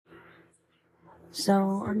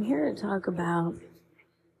So I'm here to talk about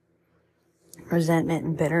resentment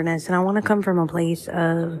and bitterness, and I want to come from a place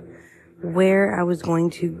of where I was going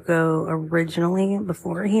to go originally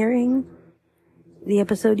before hearing the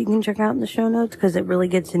episode you can check out in the show notes, because it really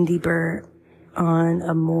gets in deeper on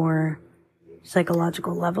a more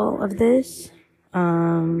psychological level of this.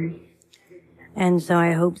 And so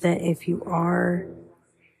I hope that if you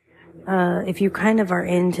kind of are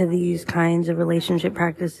into these kinds of relationship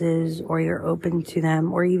practices, or you're open to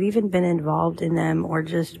them, or you've even been involved in them, or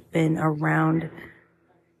just been around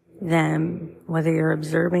them, whether you're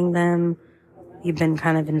observing them, you've been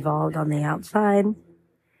kind of involved on the outside,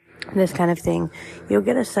 this kind of thing, you'll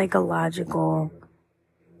get a psychological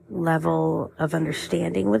level of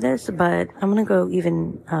understanding with this. But I'm going to go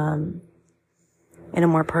even in a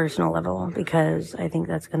more personal level, because I think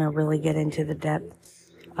that's going to really get into the depth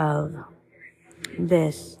of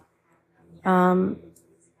this. And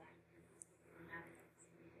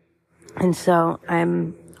so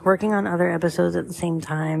I'm working on other episodes at the same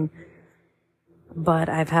time, but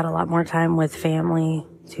I've had a lot more time with family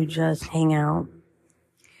to just hang out.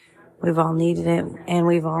 We've all needed it, and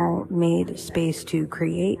we've all made space to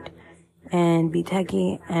create and be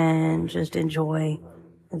techie and just enjoy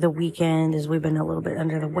the weekend, as we've been a little bit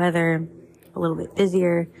under the weather, a little bit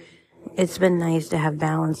busier. It's been nice to have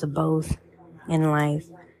balance of both in life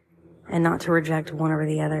and not to reject one over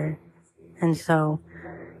the other. And so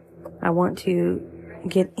I want to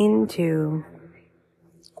get into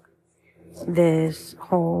this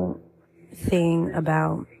whole thing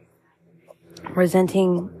about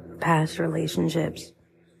resenting past relationships.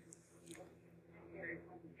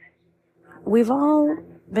 We've all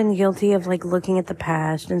been guilty of looking at the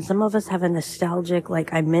past, and some of us have a nostalgic,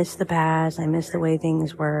 I miss the past, I miss the way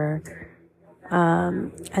things were.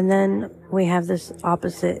 And then we have this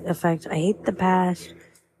opposite effect. I hate the past.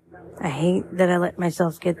 I hate that I let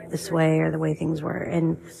myself get this way, or the way things were.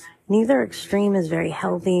 And neither extreme is very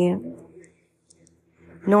healthy,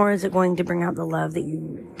 nor is it going to bring out the love that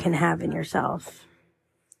you can have in yourself.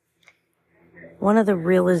 One of the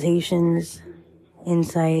realizations,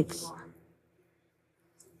 insights,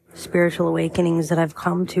 spiritual awakenings that I've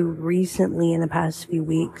come to recently in the past few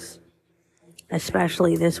weeks,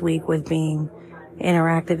 especially this week with being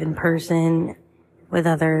interactive in person with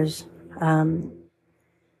others, some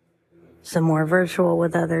more virtual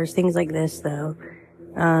with others, things like this though,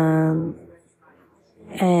 and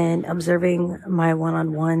observing my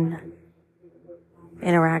one-on-one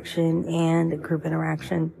interaction and group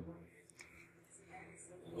interaction,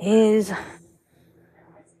 is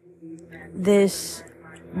this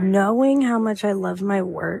knowing how much I love my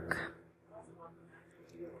work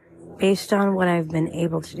based on what I've been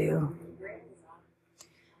able to do.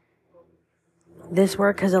 This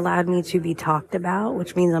work has allowed me to be talked about,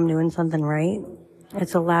 which means I'm doing something right.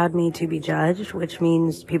 It's allowed me to be judged, which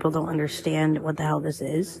means people don't understand what the hell this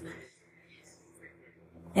is.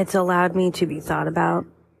 It's allowed me to be thought about.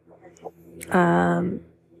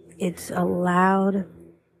 It's allowed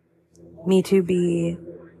me to be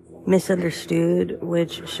misunderstood,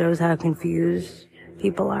 which shows how confused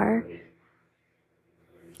people are.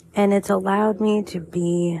 And it's allowed me to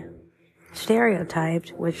be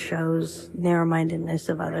stereotyped, which shows narrow-mindedness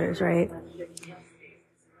of others, right?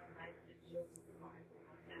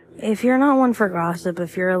 If you're not one for gossip,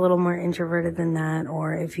 if you're a little more introverted than that,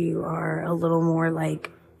 or if you are a little more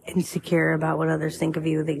insecure about what others think of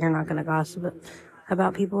you, that you're not going to gossip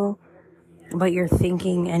about people, but you're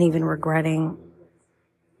thinking and even regretting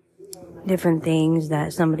different things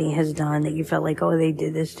that somebody has done that you felt oh, they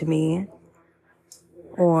did this to me,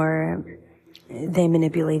 or they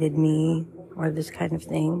manipulated me, or this kind of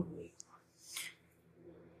thing.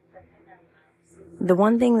 The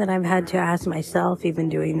one thing that I've had to ask myself, even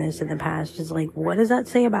doing this in the past, is what does that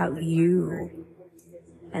say about you?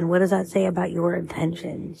 And what does that say about your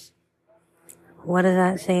intentions? What does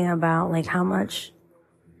that say about how much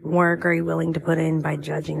work are you willing to put in by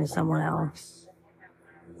judging someone else,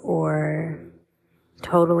 or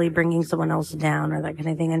totally bringing someone else down, or that kind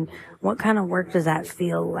of thing? And what kind of work does that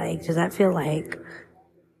feel like? Does that feel like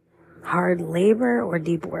hard labor or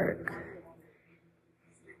deep work?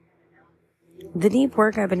 The deep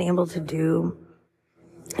work I've been able to do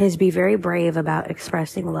is be very brave about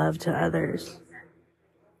expressing love to others.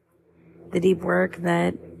 The deep work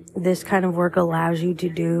that this kind of work allows you to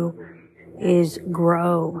do is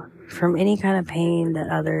grow from any kind of pain that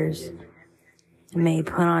others may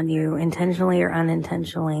put on you, intentionally or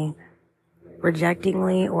unintentionally,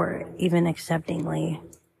 rejectingly or even acceptingly.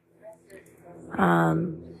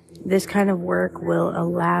 This kind of work will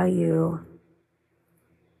allow you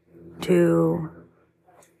to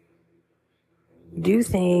do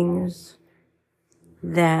things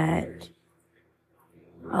that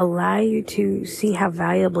allow you to see how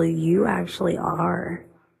valuable you actually are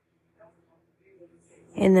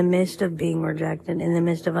in the midst of being rejected, in the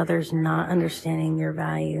midst of others not understanding your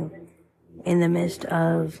value, in the midst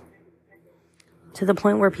of, to the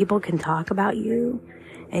point where people can talk about you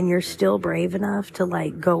and you're still brave enough to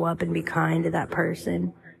like go up and be kind to that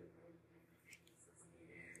person.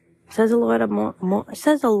 It says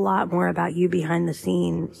a lot more about you behind the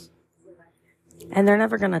scenes. And they're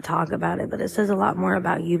never going to talk about it, but it says a lot more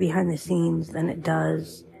about you behind the scenes than it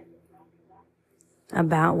does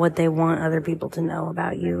about what they want other people to know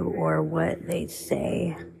about you or what they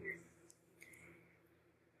say.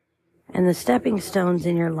 And the stepping stones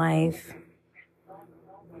in your life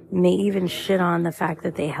may even shit on the fact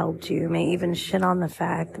that they helped you, may even shit on the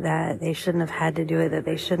fact that they shouldn't have had to do it, that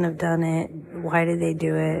they shouldn't have done it. Why did they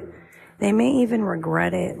do it? They may even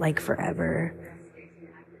regret it like forever.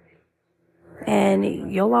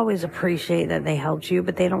 And you'll always appreciate that they helped you,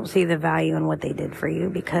 but they don't see the value in what they did for you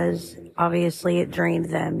because obviously it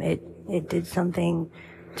drained them. It did something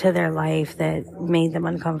to their life that made them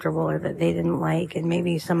uncomfortable or that they didn't like. And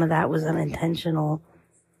maybe some of that was unintentional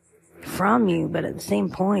from you, but at the same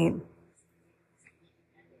point,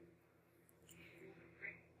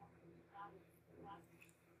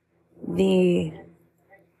 the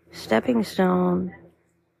stepping stone,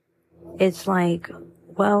 it's like,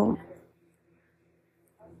 well,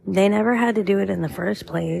 they never had to do it in the first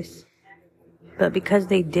place, but because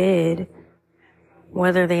they did,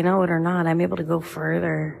 whether they know it or not, I'm able to go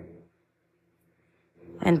further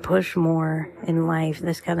and push more in life,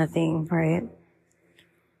 this kind of thing, right?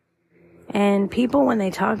 And people, when they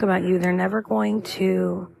talk about you, they're never going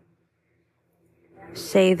to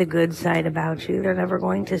say the good side about you. They're never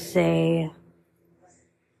going to say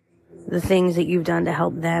the things that you've done to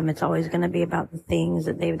help them. It's always going to be about the things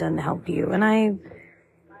that they've done to help you. And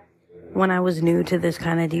when I was new to this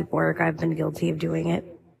kind of deep work, I've been guilty of doing it.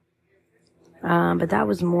 But that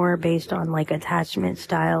was more based on like attachment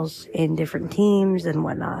styles in different teams and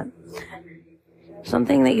whatnot.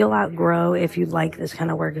 Something that you'll outgrow if you like this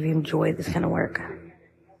kind of work, if you enjoy this kind of work.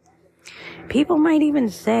 People might even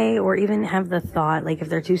say, or even have the thought, like if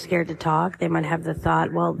they're too scared to talk, they might have the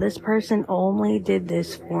thought, well, this person only did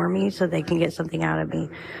this for me so they can get something out of me.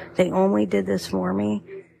 They only did this for me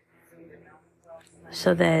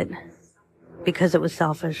so that, because it was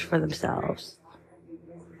selfish for themselves.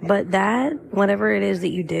 But that, whatever it is that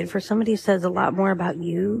you did for somebody, says a lot more about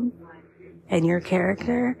you and your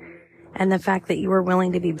character and the fact that you were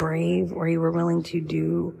willing to be brave, or you were willing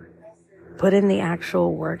to put in the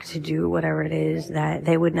actual work to do whatever it is that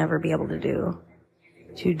they would never be able to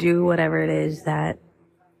do whatever it is that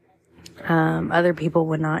other people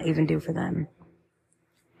would not even do for them.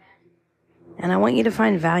 And I want you to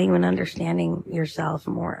find value in understanding yourself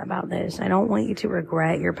more about this. I don't want you to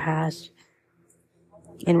regret your past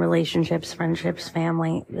in relationships, friendships,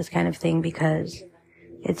 family, this kind of thing, because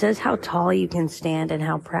it says how tall you can stand and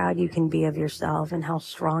how proud you can be of yourself and how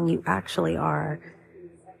strong you actually are.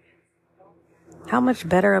 How much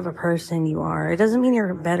better of a person you are. It doesn't mean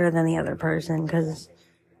you're better than the other person, because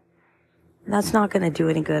that's not going to do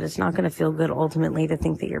any good. It's not going to feel good ultimately to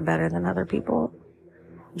think that you're better than other people.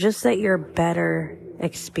 Just that you're better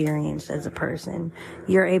experienced as a person.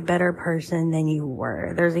 You're a better person than you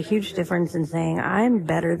were. There's a huge difference in saying, I'm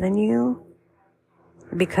better than you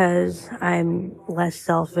because I'm less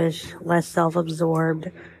selfish, less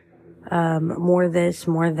self-absorbed, more this,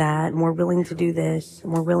 more that, more willing to do this,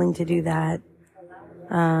 more willing to do that.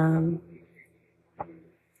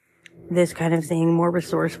 This kind of thing, more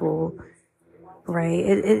resourceful, right?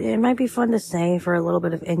 It might be fun to say for a little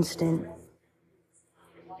bit of instant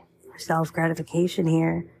self-gratification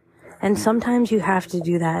here. And sometimes you have to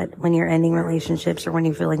do that when you're ending relationships or when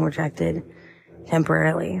you're feeling rejected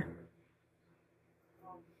temporarily.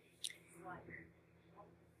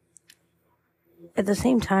 At the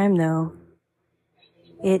same time, though,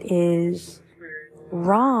 it is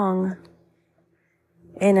wrong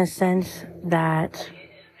in a sense that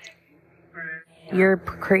you're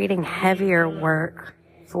creating heavier work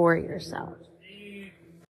for yourself.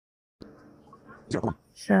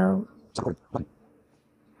 So,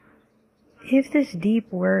 if this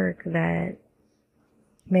deep work that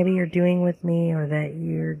maybe you're doing with me, or that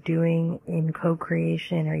you're doing in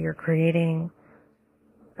co-creation, or you're creating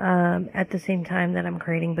at the same time that I'm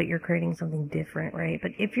creating, but you're creating something different, right?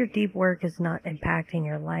 But if your deep work is not impacting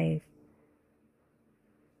your life,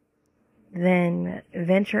 then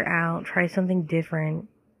venture out, try something different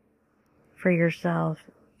for yourself,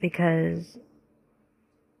 because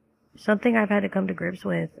something I've had to come to grips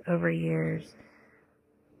with over years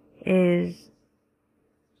is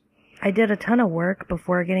I did a ton of work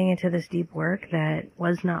before getting into this deep work that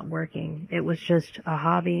was not working. It was just a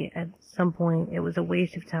hobby at some point. It was a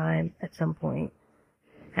waste of time at some point.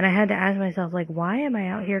 And I had to ask myself, like, why am I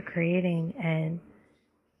out here creating and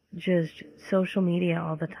just social media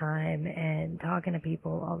all the time and talking to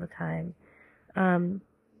people all the time?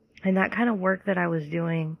 And that kind of work that I was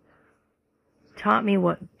doing taught me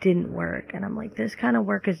what didn't work. And I'm like, this kind of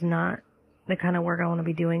work is not the kind of work I want to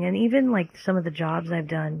be doing. And even like some of the jobs I've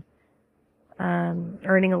done,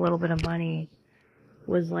 earning a little bit of money,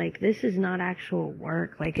 was like, this is not actual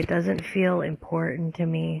work. Like, it doesn't feel important to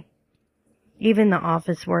me. Even the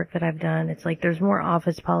office work that I've done, it's like there's more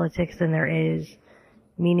office politics than there is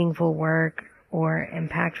meaningful work or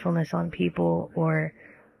impactfulness on people or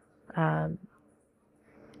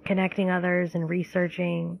connecting others and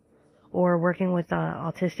researching or working with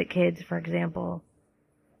autistic kids, for example.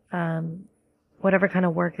 Whatever kind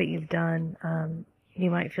of work that you've done,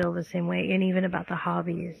 you might feel the same way. And even about the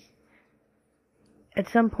hobbies. At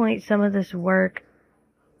some point, some of this work,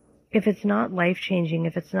 if it's not life-changing,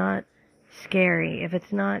 if it's not scary, if it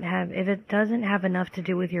doesn't have enough to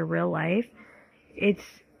do with your real life, it's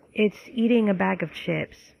eating a bag of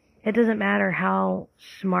chips. It doesn't matter how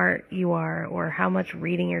smart you are or how much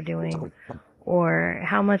reading you're doing or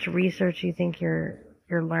how much research you think you're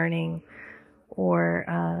learning or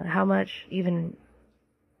how much even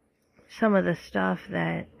some of the stuff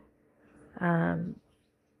that some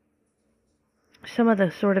of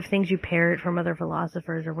the sort of things you parrot from other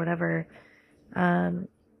philosophers or whatever,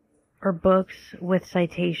 or books with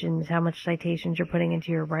citations, how much citations you're putting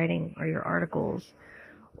into your writing or your articles,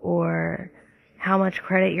 or how much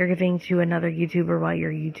credit you're giving to another YouTuber while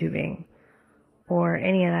you're YouTubing, or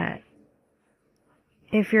any of that.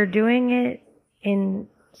 If you're doing it in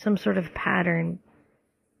some sort of pattern,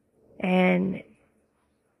 and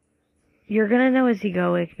you're gonna know it's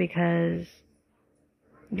egoic because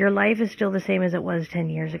your life is still the same as it was 10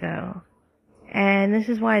 years ago. And this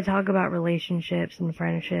is why I talk about relationships and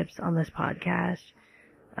friendships on this podcast.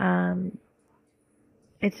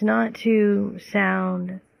 It's not to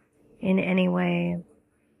sound in any way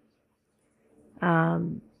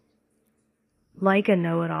like a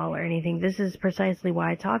know-it-all or anything. This is precisely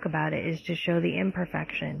why I talk about it, is to show the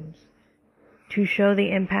imperfections, to show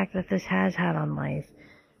the impact that this has had on life,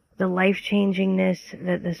 the life-changingness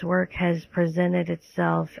that this work has presented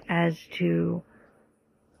itself as to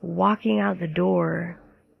walking out the door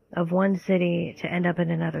of one city to end up in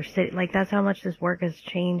another city. Like, that's how much this work has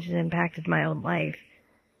changed and impacted my own life.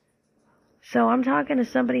 So I'm talking to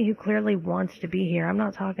somebody who clearly wants to be here. I'm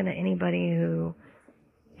not talking to anybody who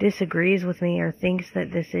disagrees with me or thinks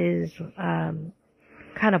that this is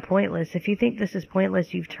kind of pointless. If you think this is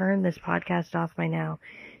pointless, you've turned this podcast off by now.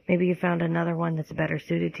 Maybe you found another one that's better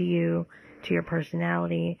suited to you, to your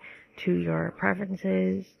personality, to your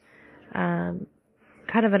preferences.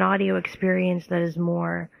 Kind of an audio experience that is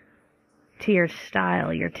more to your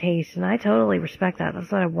style, your taste. And I totally respect that.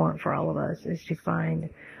 That's what I want for all of us, is to find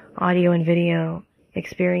audio and video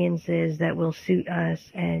experiences that will suit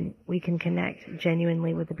us and we can connect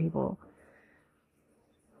genuinely with the people.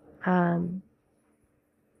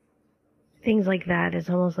 Things like that is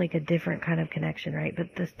almost like a different kind of connection, right?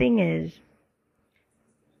 But the thing is,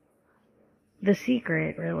 the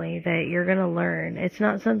secret, really, that you're going to learn, it's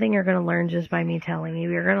not something you're going to learn just by me telling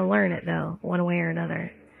you. You're going to learn it, though, one way or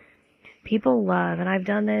another. People love, and I've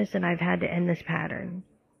done this, and I've had to end this pattern.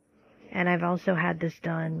 And I've also had this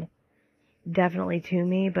done definitely to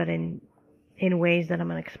me, but in ways that I'm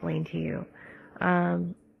going to explain to you.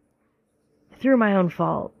 Through my own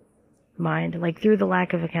fault, mind, like through the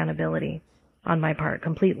lack of accountability on my part,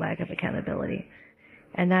 complete lack of accountability.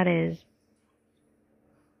 And that is,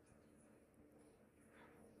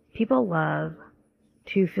 people love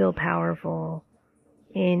to feel powerful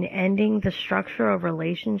in ending the structure of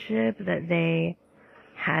relationship that they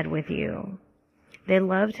had with you. They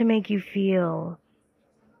love to make you feel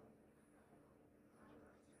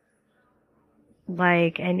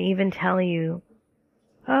like, and even tell you,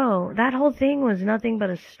 oh, that whole thing was nothing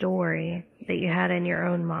but a story that you had in your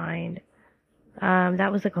own mind.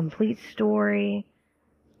 That was a complete story.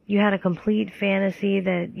 You had a complete fantasy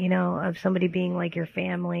that, of somebody being like your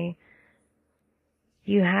family.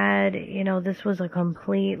 You had, this was a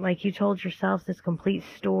complete, like you told yourself this complete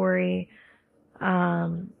story.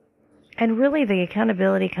 And really the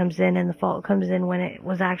accountability comes in and the fault comes in when it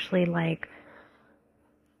was actually like,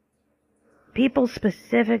 people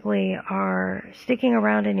specifically are sticking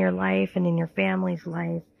around in your life and in your family's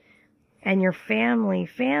life, and your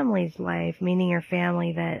family's life, meaning your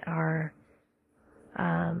family that are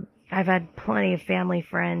I've had plenty of family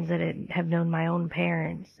friends that have known my own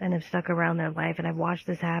parents and have stuck around their life, and I've watched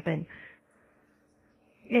this happen.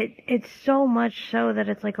 It's so much so that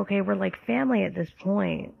it's like, okay, we're like family at this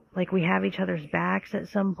point. Like, we have each other's backs at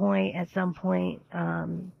some point.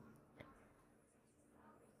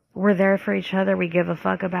 We're there for each other. We give a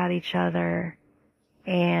fuck about each other.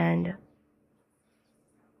 And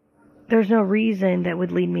there's no reason that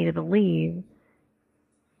would lead me to believe.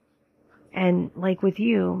 And like with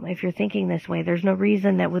you, if you're thinking this way, there's no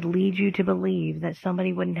reason that would lead you to believe that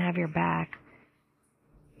somebody wouldn't have your back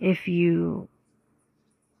if you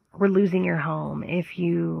were losing your home, if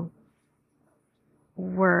you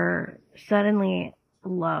were suddenly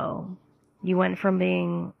low. You went from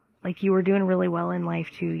being like you were doing really well in life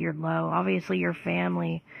to you're low. Obviously your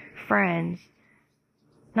family, friends,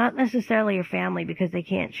 not necessarily your family because they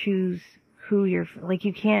can't choose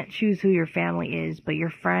you can't choose who your family is, but your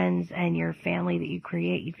friends and your family that you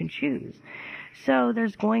create, you can choose. So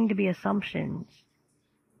there's going to be assumptions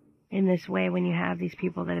in this way when you have these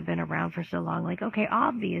people that have been around for so long. Like, okay,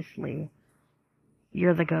 obviously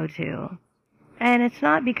you're the go-to. And it's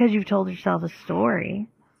not because you've told yourself a story.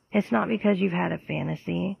 It's not because you've had a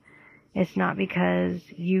fantasy. It's not because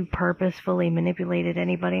you purposefully manipulated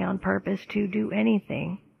anybody on purpose to do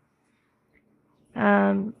anything.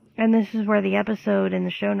 And this is where the episode in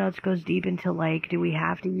the show notes goes deep into, like, do we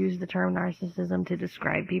have to use the term narcissism to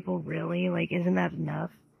describe people, really? Like, isn't that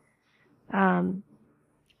enough?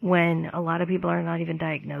 When a lot of people are not even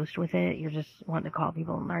diagnosed with it, you're just wanting to call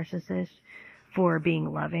people narcissists for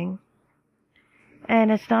being loving.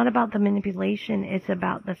 And it's not about the manipulation, it's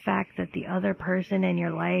about the fact that the other person in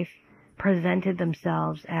your life presented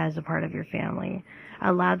themselves as a part of your family,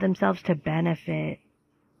 allowed themselves to benefit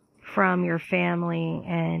from your family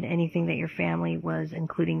and anything that your family was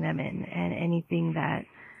including them in, and anything that,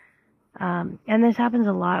 and this happens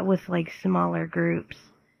a lot with like smaller groups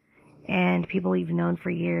and people you've known for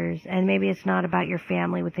years, and maybe it's not about your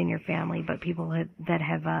family within your family, but people that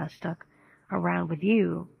have stuck around with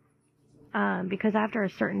you, because after a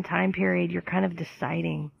certain time period, you're kind of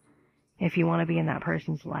deciding if you want to be in that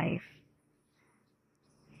person's life.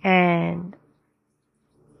 And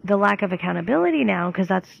the lack of accountability now, because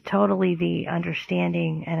that's totally the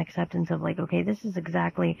understanding and acceptance of like, okay, this is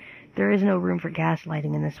exactly, there is no room for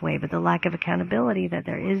gaslighting in this way, but the lack of accountability that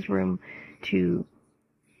there is room to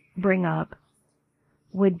bring up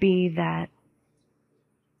would be that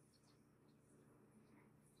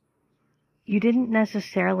you didn't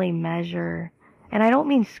necessarily measure, and I don't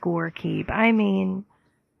mean score keep, I mean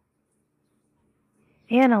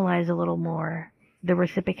analyze a little more the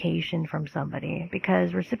reciprocation from somebody,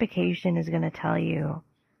 because reciprocation is going to tell you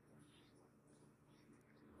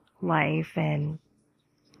life, and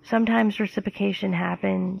sometimes reciprocation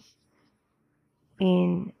happens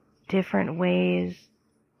in different ways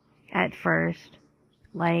at first.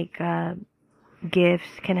 Like,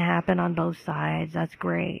 gifts can happen on both sides, that's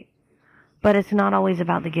great. But it's not always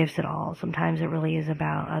about the gifts at all. Sometimes it really is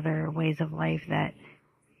about other ways of life that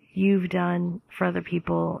you've done for other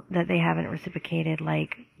people that they haven't reciprocated,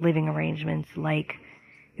 like living arrangements, like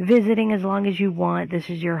visiting as long as you want. This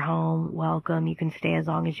is your home. Welcome. You can stay as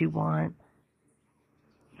long as you want.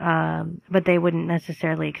 But they wouldn't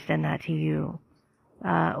necessarily extend that to you.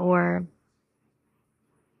 Or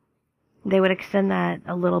they would extend that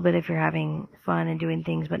a little bit if you're having fun and doing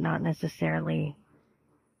things, but not necessarily.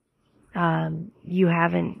 You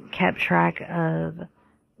haven't kept track of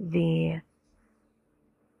the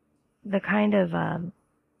kind of,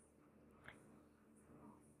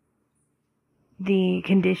 the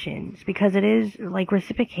conditions, because it is like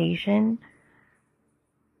reciprocation.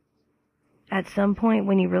 At some point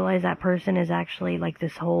when you realize that person is actually like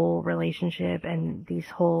this whole relationship and these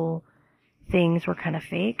whole things were kind of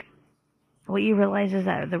fake, what you realize is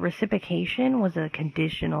that the reciprocation was a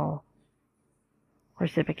conditional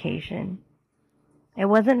reciprocation. It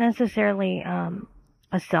wasn't necessarily,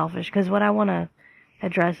 a selfish, because what I want to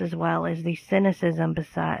address as well is the cynicism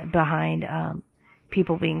behind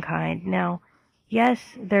people being kind. Now, yes,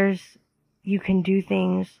 you can do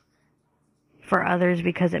things for others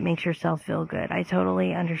because it makes yourself feel good. I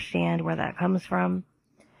totally understand where that comes from.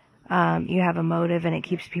 You have a motive and it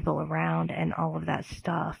keeps people around and all of that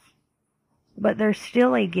stuff. But there's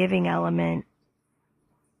still a giving element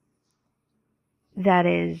that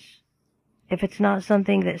is, if it's not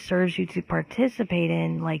something that serves you to participate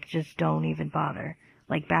in, like, just don't even bother.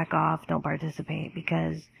 Like, back off, don't participate,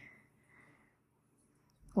 because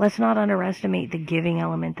let's not underestimate the giving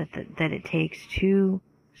element that it takes to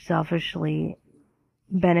selfishly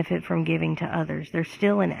benefit from giving to others. There's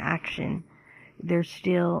still an action. There's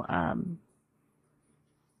still,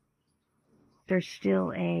 there's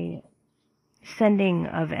still a sending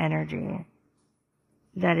of energy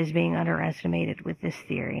that is being underestimated with this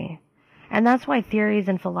theory. And that's why theories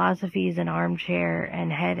and philosophies and armchair and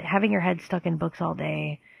having your head stuck in books all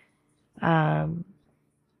day, having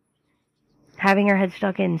your head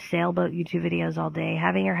stuck in sailboat YouTube videos all day,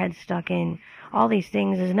 having your head stuck in all these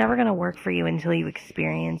things is never going to work for you until you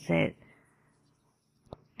experience it,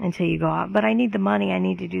 until you go out. But I need the money, I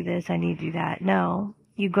need to do this, I need to do that. No,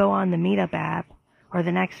 you go on the Meetup app or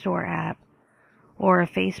the Nextdoor app or a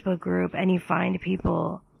Facebook group and you find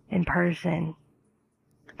people in person.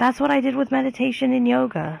 That's what I did with meditation and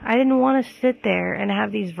yoga. I didn't want to sit there and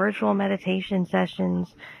have these virtual meditation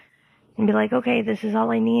sessions and be like, okay, this is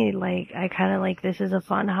all I need. Like, I kind of like, this is a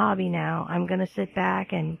fun hobby now. I'm going to sit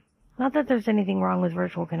back and, not that there's anything wrong with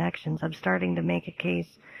virtual connections. I'm starting to make a case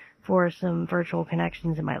for some virtual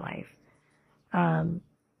connections in my life.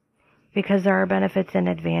 Because there are benefits and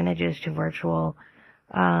advantages to virtual.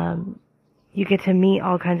 You get to meet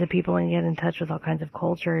all kinds of people and get in touch with all kinds of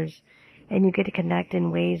cultures. And you get to connect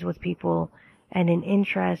in ways with people and in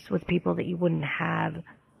interests with people that you wouldn't have,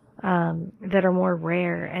 that are more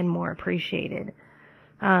rare and more appreciated.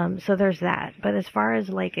 So there's that. But as far as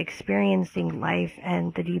like experiencing life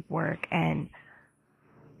and the deep work, and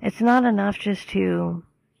it's not enough just to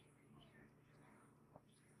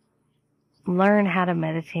learn how to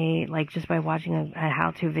meditate, like just by watching a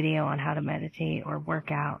how-to video on how to meditate or work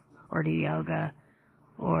out or do yoga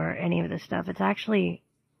or any of this stuff. It's actually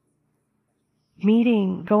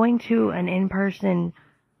going to an in-person,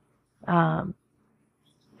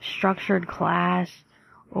 structured class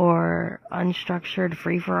or unstructured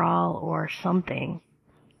free-for-all or something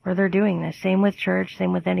where they're doing this. Same with church,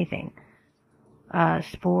 same with anything.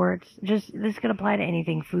 Sports, just, this could apply to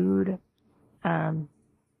anything. Food,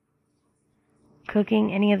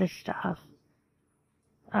 cooking, any of this stuff.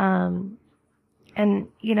 And,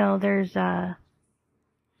 you know, there's,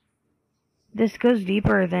 this goes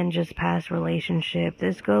deeper than just past relationship.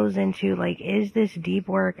 This goes into, like, is this deep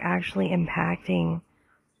work actually impacting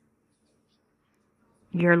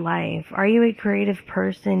your life? Are you a creative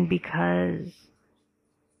person because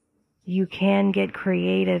you can get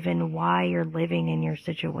creative in why you're living in your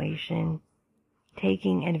situation,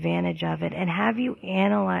 taking advantage of it? And have you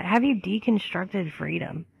deconstructed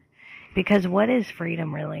freedom? Because what is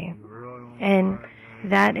freedom really? And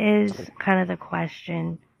that is kind of the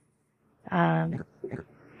question to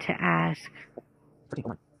ask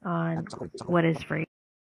on what is freedom.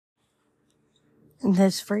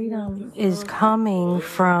 This freedom is coming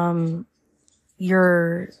from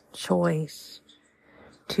your choice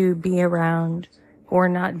to be around or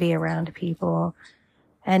not be around people,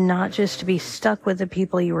 and not just to be stuck with the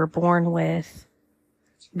people you were born with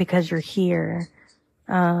because you're here.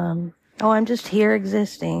 I'm just here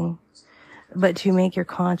existing, but to make your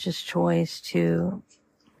conscious choice to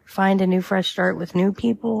find a new fresh start with new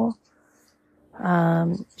people,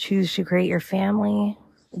 choose to create your family,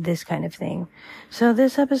 this kind of thing. So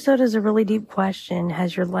this episode is a really deep question.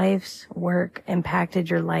 Has your life's work impacted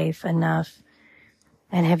your life enough?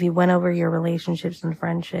 And have you went over your relationships and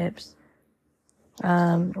friendships?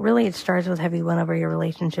 Really it starts with have you went over your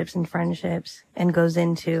relationships and friendships, and goes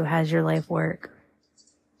into has your life work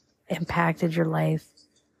impacted your life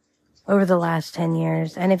over the last 10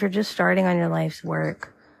 years? And if you're just starting on your life's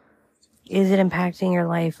work, is it impacting your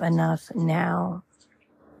life enough now?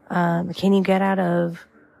 Can you get out of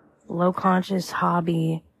low conscious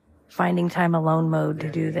hobby, finding time alone mode to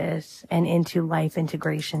do this, and into life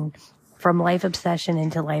integration, from life obsession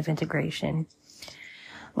into life integration?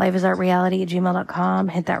 lifeisartreality@gmail.com.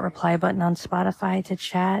 Hit that reply button on Spotify to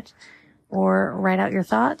chat, or write out your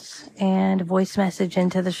thoughts and voice message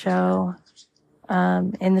into the show,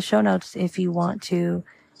 in the show notes if you want to,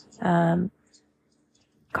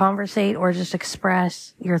 conversate or just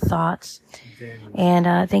express your thoughts.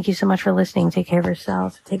 And thank you so much for listening. Take care of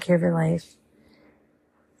yourself. Take care of your life.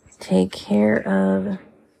 Take care of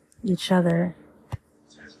each other.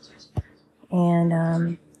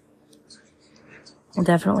 And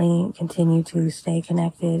definitely continue to stay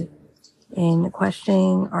connected in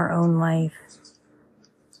questioning our own life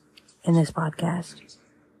in this podcast.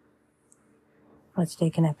 Let's stay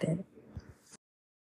connected.